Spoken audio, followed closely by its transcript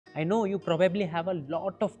I know you probably have a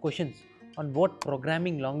lot of questions on what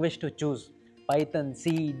programming language to choose. Python,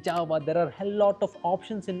 C, Java, there are a lot of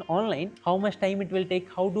options in online. How much time it will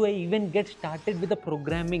take? How do I even get started with the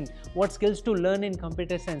programming? What skills to learn in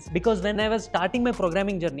computer science? Because when I was starting my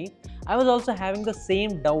programming journey, I was also having the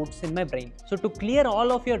same doubts in my brain. So to clear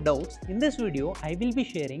all of your doubts, in this video, I will be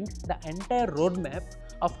sharing the entire roadmap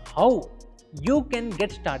of how you can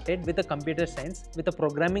get started with a computer science with a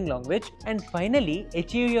programming language and finally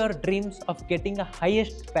achieve your dreams of getting a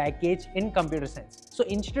highest package in computer science. So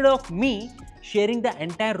instead of me sharing the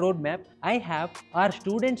entire roadmap, I have our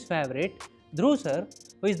students favorite Dhruv sir,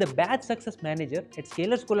 who is the batch success manager at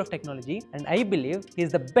Scalar School of Technology, and I believe he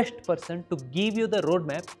is the best person to give you the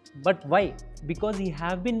roadmap. But why? Because he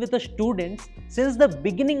have been with the students since the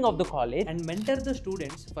beginning of the college and mentor the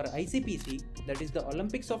students for ICPC, that is the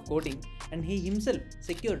Olympics of Coding, and he himself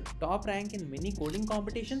secured top rank in many coding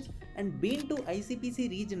competitions and been to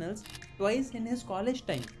ICPC regionals twice in his college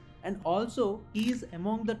time. And also he is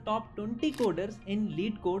among the top 20 coders in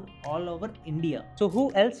LeetCode all over India. So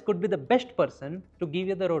who else could be the best person to give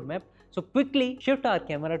you the roadmap? So quickly shift our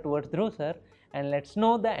camera towards Dhruv sir and let's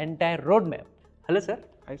know the entire roadmap. Hello sir.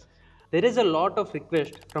 Hi, sir. There is a lot of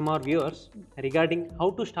request from our viewers regarding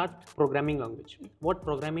how to start programming language, what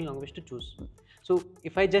programming language to choose. So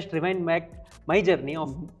if I just rewind back my journey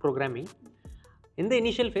of programming, in the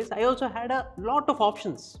initial phase, I also had a lot of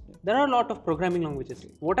options. There are a lot of programming languages.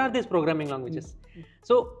 What are these programming languages?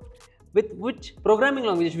 So, with which programming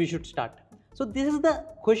language we should start? So, this is the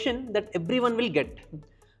question that everyone will get.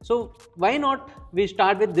 So, why not we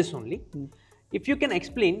start with this only? If you can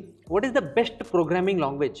explain what is the best programming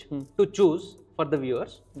language to choose for the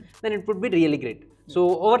viewers, then it would be really great.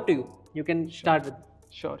 So, over to you. You can start with.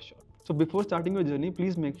 Sure. So before starting your journey,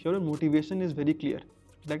 please make sure your motivation is very clear.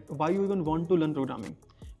 Like why you even want to learn programming.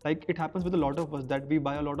 Like it happens with a lot of us that we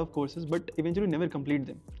buy a lot of courses but eventually never complete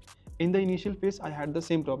them. In the initial phase, I had the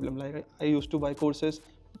same problem. Like I used to buy courses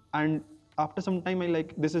and after some time I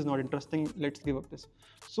like, this is not interesting, let's give up this.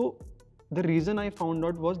 So the reason I found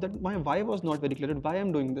out was that my why was not very clear, why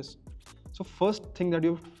I'm doing this. So first thing that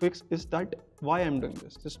you fix is that why I'm doing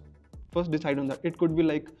this. Just first decide on that. It could be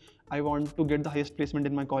like I want to get the highest placement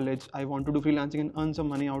in my college, I want to do freelancing and earn some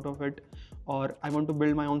money out of it, or I want to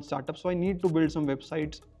build my own startup, so I need to build some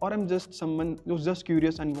websites, or I'm just someone who's just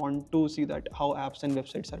curious and want to see that how apps and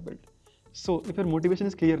websites are built. So if your motivation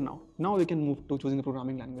is clear now we can move to choosing a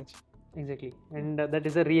programming language. Exactly, and that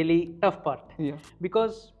is a really tough part. Yeah.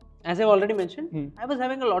 Because as I've already mentioned, I was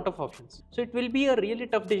having a lot of options. So it will be a really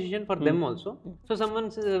tough decision for them also. So someone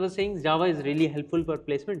was saying Java is really helpful for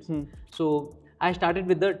placements. So I started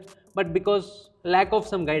with that, but because lack of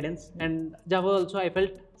some guidance and Java also I felt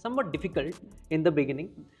somewhat difficult in the beginning.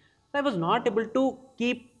 I was not able to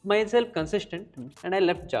keep myself consistent and I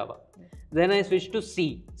left Java. Then I switched to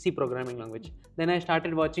C programming language. Then I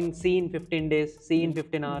started watching C in 15 days, C in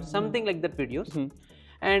 15 hours, something like that videos.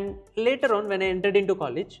 And later on, when I entered into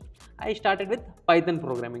college, I started with Python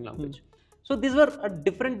programming language. So these were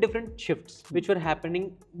different shifts which were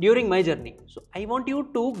happening during my journey. So I want you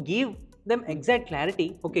to give them exact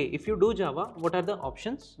clarity. Okay, if you do Java, what are the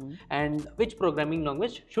options and which programming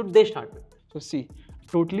language should they start with? So see,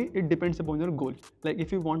 totally it depends upon your goal. Like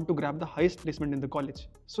if you want to grab the highest placement in the college,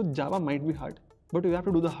 so Java might be hard, but you have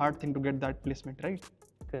to do the hard thing to get that placement, right?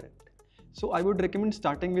 Correct. So I would recommend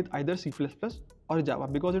starting with either C++ or Java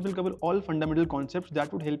because it will cover all fundamental concepts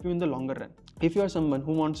that would help you in the longer run. If you are someone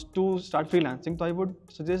who wants to start freelancing, so I would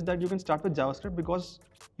suggest that you can start with JavaScript because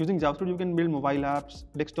using JavaScript you can build mobile apps,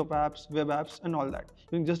 desktop apps, web apps and all that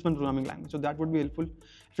using just one programming language. So that would be helpful.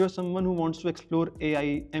 If you are someone who wants to explore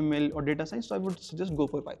AI, ML or data science, so I would suggest go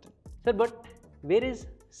for Python. Sir, but where is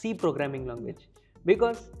C programming language?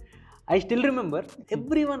 Because I still remember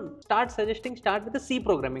everyone start with the C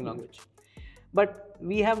programming language. But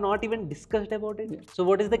we have not even discussed about it. Yeah. So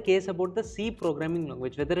what is the case about the C programming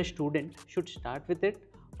language, whether a student should start with it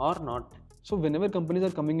or not? So whenever companies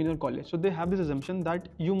are coming in your college, so they have this assumption that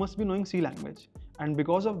you must be knowing C language. And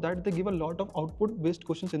because of that, they give a lot of output based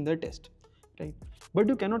questions in their test, right? But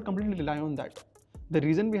you cannot completely rely on that. The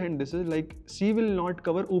reason behind this is like C will not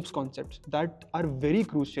cover OOPS concepts that are very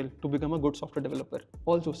crucial to become a good software developer.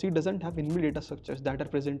 Also, C doesn't have inbuilt data structures that are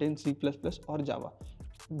present in C++ or Java.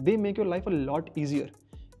 They make your life a lot easier.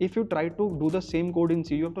 If you try to do the same code in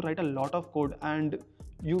C, you have to write a lot of code and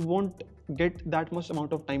you won't get that much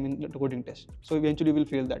amount of time in the coding test. So eventually you will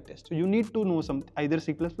fail that test. So you need to know some either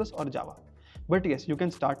C++ or Java. But yes, you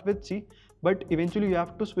can start with C, but eventually you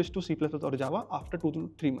have to switch to C++ or Java after 2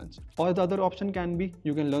 to 3 months. Or the other option can be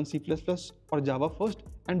you can learn C++ or Java first,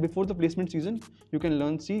 and before the placement season you can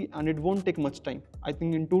learn C, and it won't take much time. I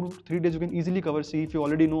think in 2 to 3 days you can easily cover C if you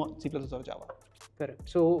already know C++ or Java. Correct.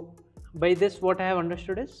 So by this what I have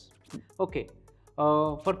understood is, okay,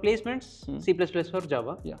 for placements C++ or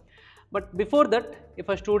Java. Yeah. But before that, if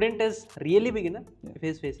a student is really beginner, if he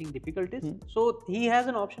is facing difficulties, so he has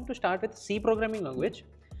an option to start with C programming language.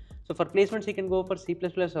 So for placements, he can go for C++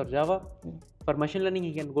 or Java. For machine learning,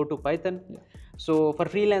 he can go to Python. So for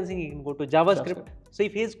freelancing, he can go to JavaScript. So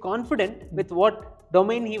if he is confident with what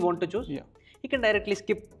domain he want to choose, he can directly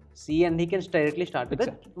skip C and he can directly start with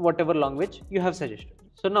whatever language you have suggested.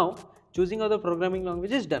 So now choosing of the programming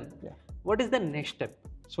language is done. What is the next step?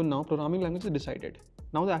 So now programming language is decided.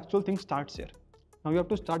 Now the actual thing starts here. Now you have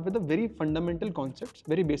to start with the very fundamental concepts,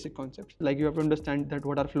 very basic concepts. Like you have to understand that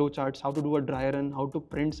what are flowcharts, how to do a dry run, how to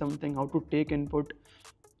print something, how to take input,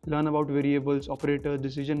 learn about variables, operators,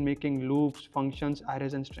 decision making, loops, functions,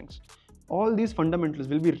 arrays and strings. All these fundamentals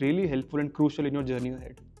will be really helpful and crucial in your journey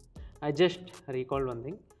ahead. I just recalled one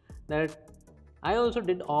thing, that I also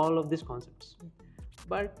did all of these concepts.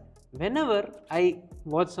 But whenever I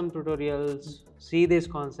watch some tutorials, see these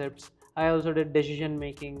concepts, I also did decision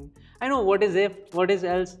making. I know what is if, what is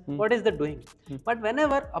else, what is the doing. But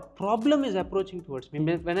whenever a problem is approaching towards me,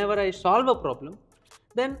 whenever I solve a problem,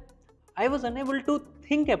 then I was unable to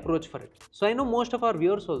think approach for it. So I know most of our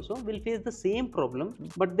viewers also will face the same problem,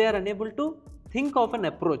 but they are unable to think of an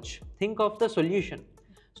approach, think of the solution.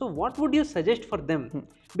 So what would you suggest for them?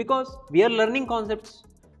 Because we are learning concepts,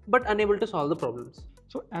 but unable to solve the problems.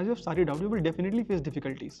 So as you have started out, you will definitely face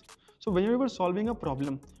difficulties. So when you are solving a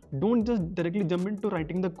problem, don't just directly jump into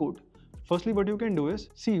writing the code. Firstly, what you can do is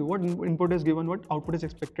see what input is given, what output is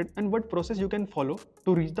expected, and what process you can follow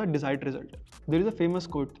to reach the desired result. There is a famous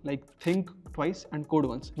quote like think twice and code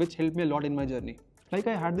once, which helped me a lot in my journey. Like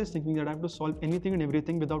I had this thinking that I have to solve anything and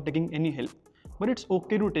everything without taking any help. But it's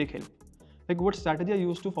okay to take help. Like what strategy I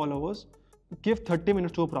used to follow was give 30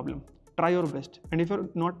 minutes to a problem. Try your best, and if you're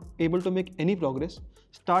not able to make any progress,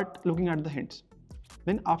 start looking at the hints.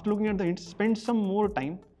 Then after looking at the hints, spend some more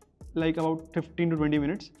time, like about 15 to 20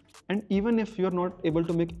 minutes, and even if you're not able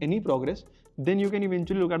to make any progress, then you can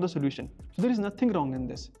eventually look at the solution. So there is nothing wrong in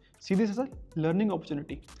this. See this as a learning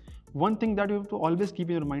opportunity. One thing that you have to always keep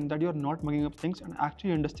in your mind, that you're not mugging up things and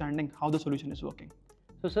actually understanding how the solution is working.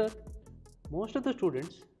 So sir, most of the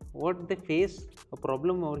students, what they face a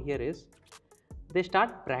problem over here is, they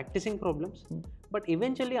start practicing problems, but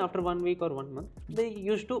eventually after 1 week or 1 month, they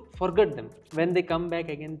used to forget them. When they come back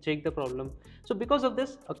again, check the problem. So because of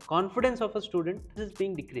this, a confidence of a student is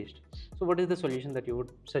being decreased. So what is the solution that you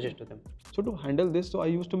would suggest to them? So to handle this, so I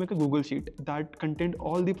used to make a Google sheet that contained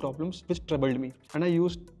all the problems which troubled me. And I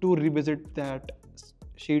used to revisit that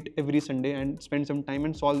sheet every Sunday and spend some time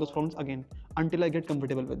and solve those problems again until I get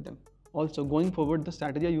comfortable with them. Also, going forward, the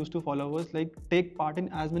strategy I used to follow was like take part in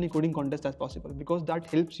as many coding contests as possible, because that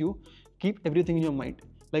helps you keep everything in your mind.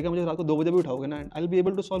 Like I'm just 2 baje bhi uthaoge na, and I'll be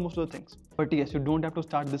able to solve most of the things. But yes, you don't have to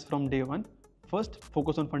start this from day one. First,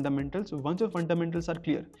 focus on fundamentals. Once your fundamentals are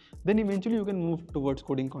clear, then eventually you can move towards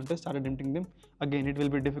coding contests, start attempting them. Again, it will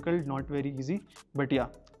be difficult, not very easy, but yeah,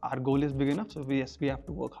 our goal is big enough, so yes, we have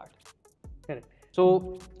to work hard. Correct.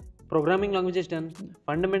 So programming language is done,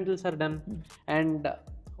 fundamentals are done, and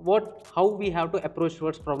how we have to approach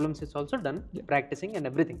towards problems is also done, practicing and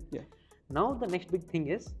everything. Now the next big thing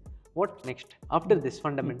is, what next after this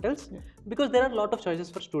fundamentals? Because there are a lot of choices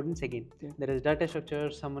for students again. There is data structure,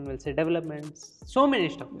 someone will say developments, so many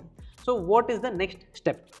stuff. So what is the next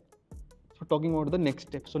step? So talking about the next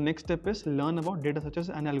step. So next step is learn about data structures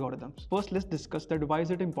and algorithms. First, let's discuss that why is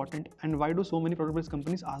it important and why do so many product-based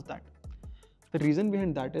companies ask that. The reason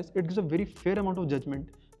behind that is it gives a very fair amount of judgment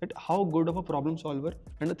that how good of a problem solver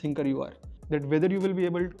and a thinker you are. That whether you will be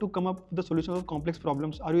able to come up with the solution of complex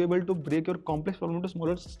problems, are you able to break your complex problem into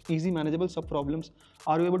smaller, easy, manageable sub-problems,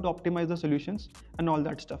 are you able to optimize the solutions and all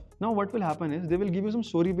that stuff. Now what will happen is they will give you some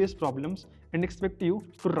story-based problems and expect you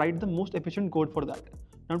to write the most efficient code for that.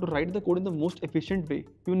 Now to write the code in the most efficient way,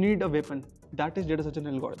 you need a weapon, that is data structure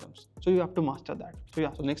and algorithms. So you have to master that. So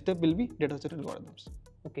yeah, so next step will be data structure and algorithms.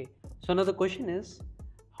 Okay, so now the question is,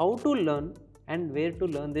 how to learn and where to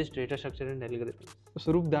learn this data structure and algorithms?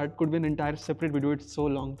 So Sarup, that could be an entire separate video, it's so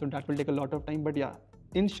long, so that will take a lot of time, but yeah,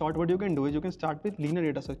 in short, what you can do is you can start with linear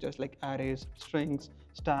data structures like arrays, strings,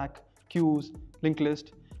 stack, queues, linked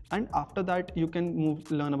list, and after that you can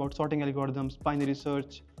learn about sorting algorithms, binary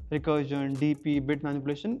search, recursion, DP, bit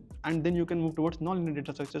manipulation, and then you can move towards non-linear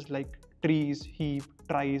data structures like trees, heap,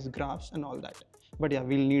 tries, graphs, and all that. But yeah,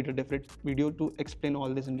 we'll need a different video to explain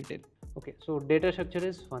all this in detail. Okay, so data structure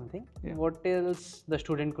is one thing. Yeah. What else the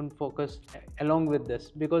student can focus along with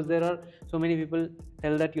this? Because there are so many people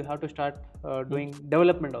tell that you have to start doing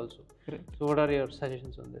development also. Right. So what are your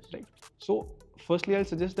suggestions on this? Right. So firstly, I'll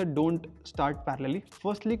suggest that don't start parallelly.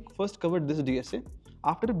 First cover this DSA.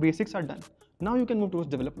 After the basics are done, now you can move towards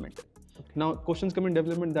development. Now questions come in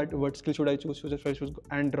development that what skill should I choose? Should I choose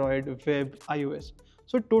Android, web, iOS?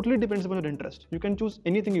 So it totally depends upon your interest. You can choose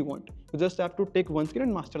anything you want. You just have to take one skill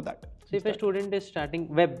and master that. So if a student is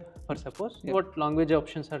starting web, for suppose, what language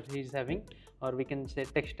options are he having? Or we can say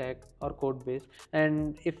tech stack or code base.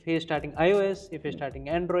 And if he is starting iOS, if he is starting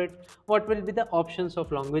Android, what will be the options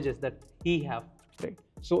of languages that he have? Right.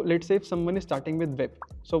 So let's say if someone is starting with web.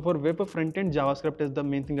 So for web or front end, JavaScript is the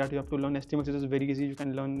main thing that you have to learn. HTML is very easy. You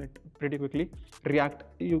can learn it pretty quickly. React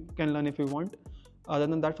you can learn if you want. Other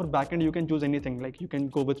than that, for backend, you can choose anything. Like you can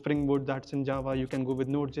go with Spring Boot, that's in Java. You can go with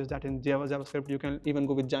Node.js, that's in JavaScript. You can even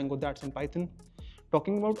go with Django, that's in Python.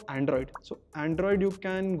 Talking about Android. So Android, you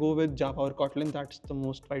can go with Java or Kotlin. That's the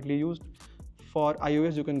most widely used. For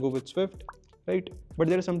iOS, you can go with Swift, right? But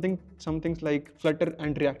there are some things like Flutter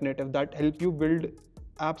and React Native that help you build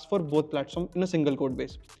apps for both platforms in a single code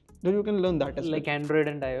base. Then you can learn that as like Android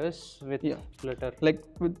and iOS with Flutter. Like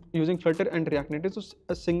with using Flutter and React Native, so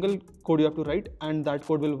a single code you have to write, and that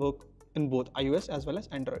code will work in both iOS as well as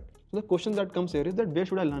Android. So the question that comes here is that where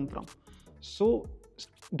should I learn from? So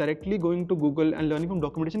directly going to Google and learning from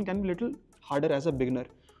documentation can be a little harder as a beginner.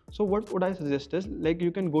 So what would I suggest is, like,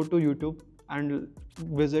 you can go to YouTube and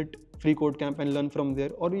visit Free Code Camp and learn from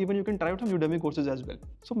there, or even you can try out some Udemy courses as well.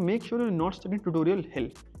 So make sure you're not stuck in tutorial hell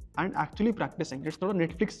and actually practicing. It's not a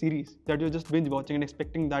Netflix series that you're just binge watching and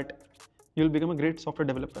expecting that you'll become a great software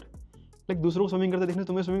developer. Like दूसरों को swimming करते देखने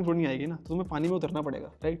तुम्हें swimming थोड़ी नहीं आएगी ना, तो तुम्हें पानी में उतरना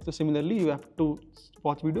पड़ेगा, right? So similarly, you have to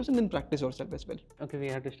watch videos and then practice yourself as well. Okay, we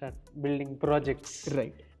have to start building projects.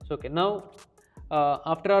 Right. So okay, now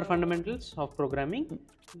after our fundamentals of programming,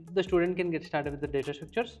 the student can get started with the data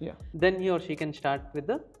structures. Yeah. Then he or she can start with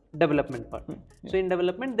the development part. So in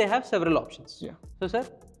development, they have several options. Yeah. So sir,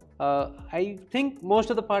 I think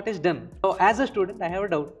most of the part is done. So as a student, I have a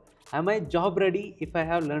doubt. Am I job ready if I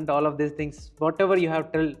have learned all of these things, whatever you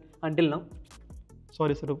have told until now?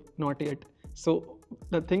 Sorry, Sarup, not yet. So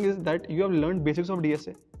the thing is that you have learned basics of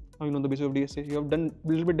DSA. Now you know the basics of DSA. You have done a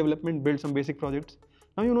little bit development, build some basic projects.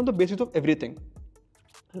 Now you know the basics of everything.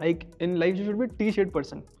 Like in life, you should be a T-shaped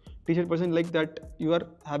person. T-shaped person like that you are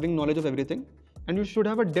having knowledge of everything, and you should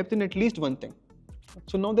have a depth in at least one thing.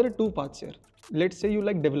 So now there are two paths here. Let's say you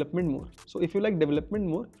like development more. So if you like development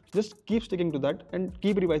more, just keep sticking to that and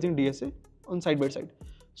keep revising DSA on side by side.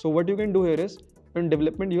 So what you can do here is, in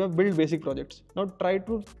development, you have built basic projects. Now try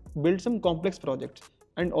to build some complex projects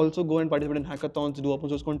and also go and participate in hackathons, do open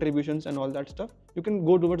source contributions and all that stuff. You can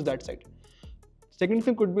go towards that side. Second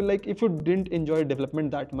thing could be like, if you didn't enjoy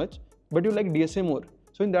development that much, but you like DSA more.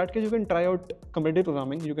 So in that case, you can try out competitive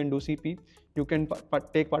programming. You can do CP. You can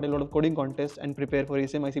take part in a lot of coding contests and prepare for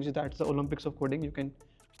ASM, ICPC. That's the Olympics of coding. You can.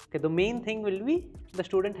 Okay, the main thing will be the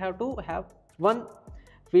student have to have one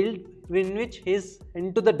field in which he is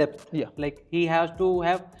into the depth. Yeah. Like he has to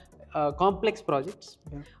have complex projects,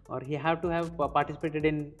 or he have to have participated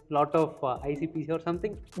in lot of ICPC or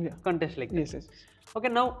something contest like that. Yes, yes. Okay,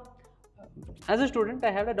 now as a student,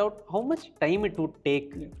 I have a doubt how much time it would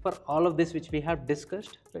take for all of this which we have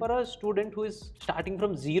discussed for a student who is starting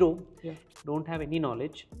from zero, don't have any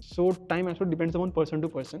knowledge. So time actually depends upon person to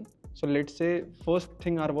person. So let's say first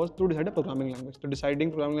thing was to decide a programming language. So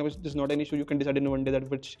deciding programming language is not an issue. You can decide in one day that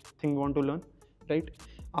which thing you want to learn, right?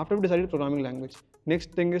 After we decided programming language,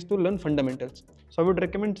 next thing is to learn fundamentals. So I would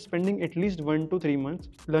recommend spending at least 1 to 3 months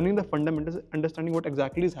learning the fundamentals, understanding what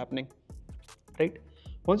exactly is happening, right?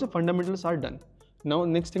 Once the fundamentals are done, now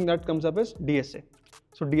next thing that comes up is DSA.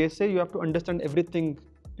 So DSA, you have to understand everything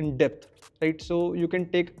in depth, right? So you can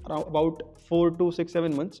take about 4 to 6,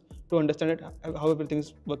 7 months to understand it, how everything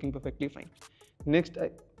is working perfectly fine. Next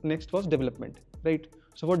was development, right?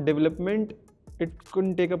 So for development, it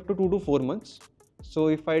could take up to 2 to 4 months. So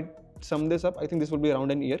if I sum this up, I think this will be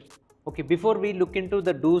around an year. Okay, before we look into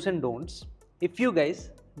the do's and don'ts, if you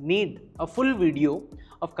guys need a full video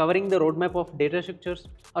of covering the roadmap of data structures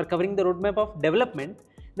or covering the roadmap of development,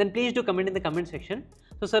 then please do comment in the comment section.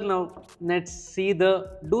 So sir, now let's see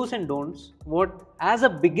the do's and don'ts, what as a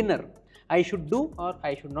beginner I should do or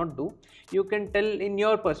I should not do. You can tell in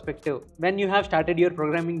your perspective, when you have started your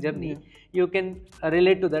programming journey, you can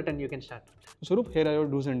relate to that and you can start. Swaroop, here are your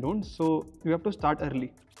do's and don'ts. So you have to start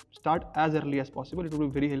early. Start as early as possible. It will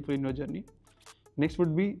be very helpful in your journey. Next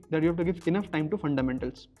would be that you have to give enough time to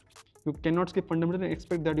fundamentals. You cannot skip fundamentals and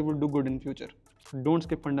expect that you will do good in future. Don't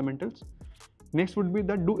skip fundamentals. Next would be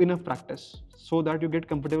that do enough practice so that you get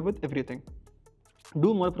comfortable with everything.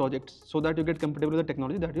 Do more projects so that you get comfortable with the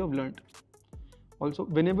technology that you have learned. Also,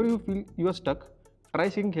 whenever you feel you are stuck, try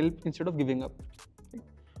seeking help instead of giving up.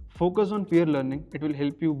 Focus on peer learning. It will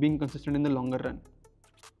help you being consistent in the longer run.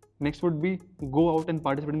 Next would be go out and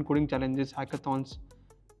participate in coding challenges, hackathons.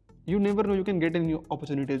 You never know, you can get a new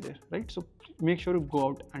opportunity there, right? So make sure you go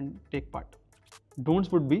out and take part.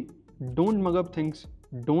 Don'ts would be don't mug up things,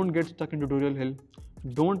 don't get stuck in tutorial hell,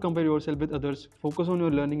 don't compare yourself with others, focus on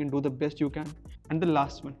your learning and do the best you can. And the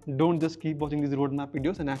last one, don't just keep watching these roadmap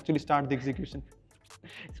videos and actually start the execution.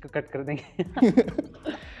 इसको cut कर देंगे.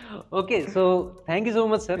 Okay, so thank you so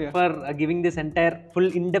much, sir, for giving this entire full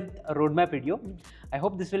in-depth roadmap video. I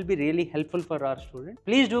hope this will be really helpful for our students.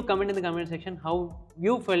 Please do comment in the comment section how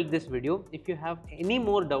you felt this video. If you have any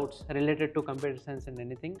more doubts related to computer science and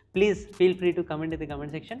anything, please feel free to comment in the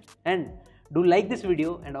comment section, and do like this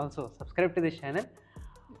video and also subscribe to this channel.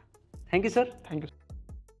 Thank you, sir. Thank you.